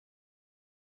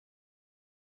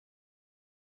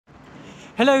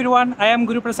Hello everyone, I am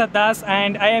Guru Prasad Das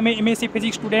and I am a MSc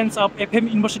Physics student of FM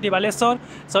University Ballistics.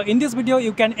 So in this video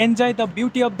you can enjoy the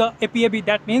beauty of the APAB,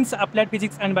 that means Applied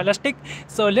Physics and Ballistic.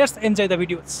 So let's enjoy the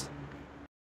videos.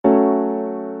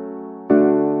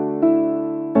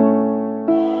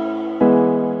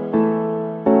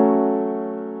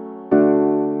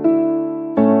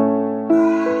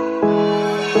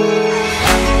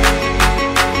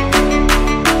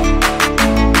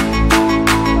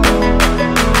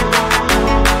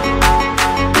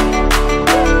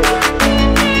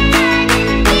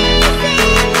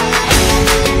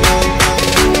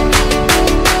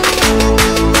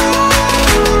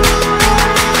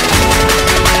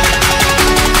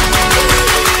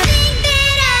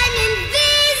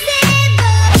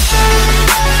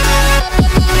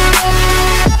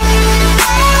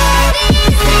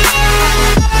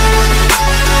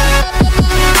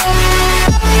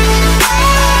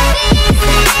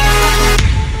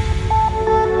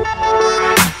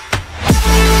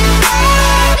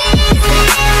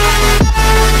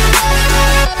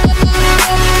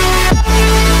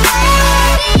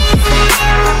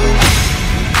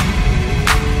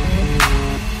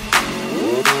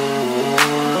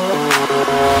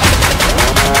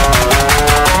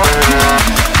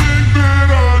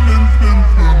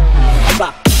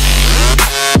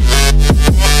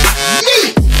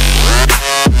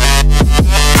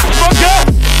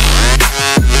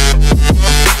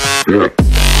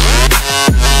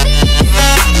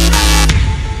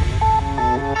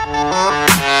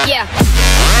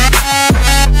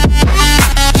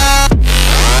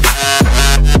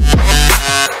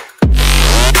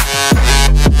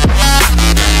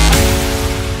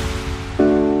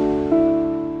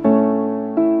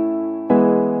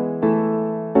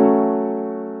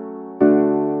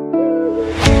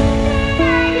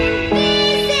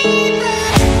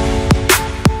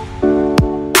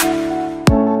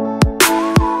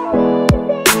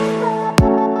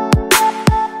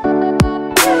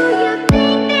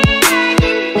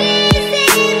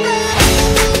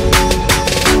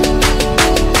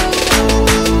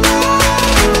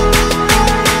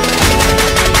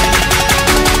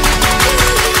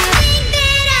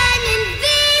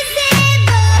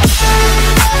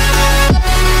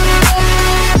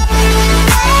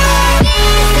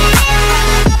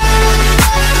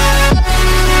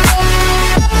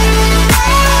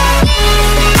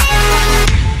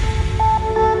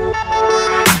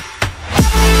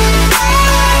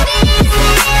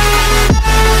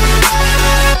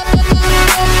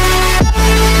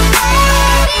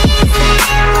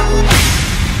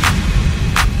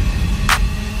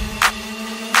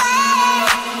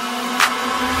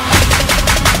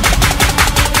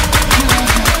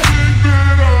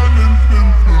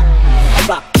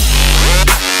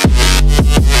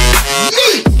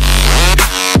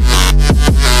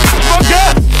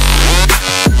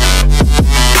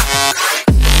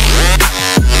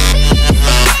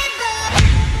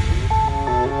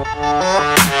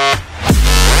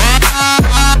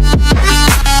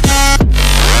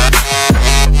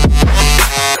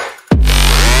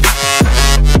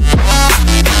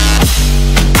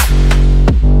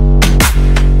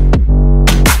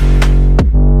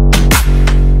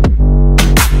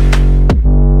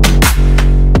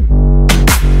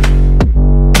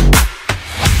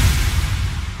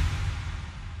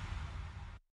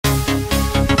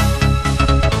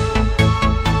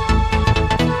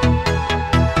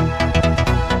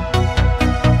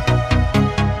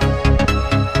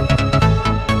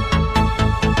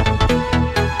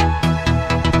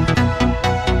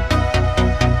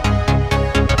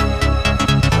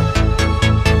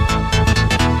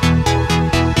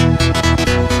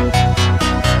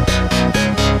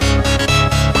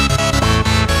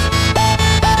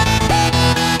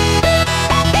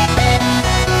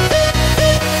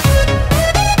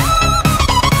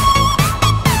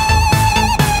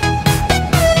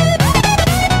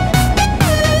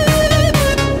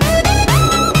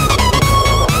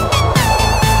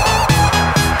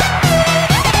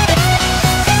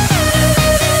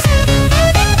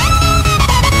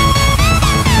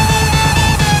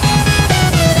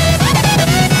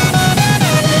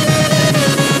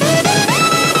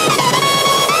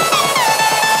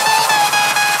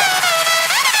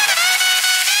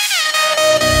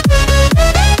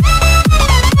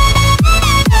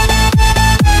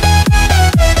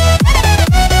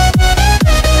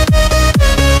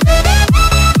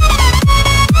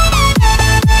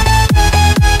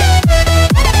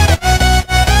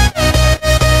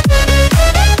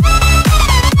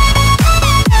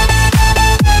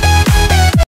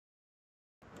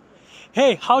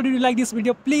 how did you like this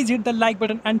video? Please hit the like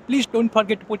button and please don't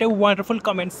forget to put a wonderful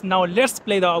comments. Now let's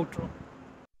play the outro.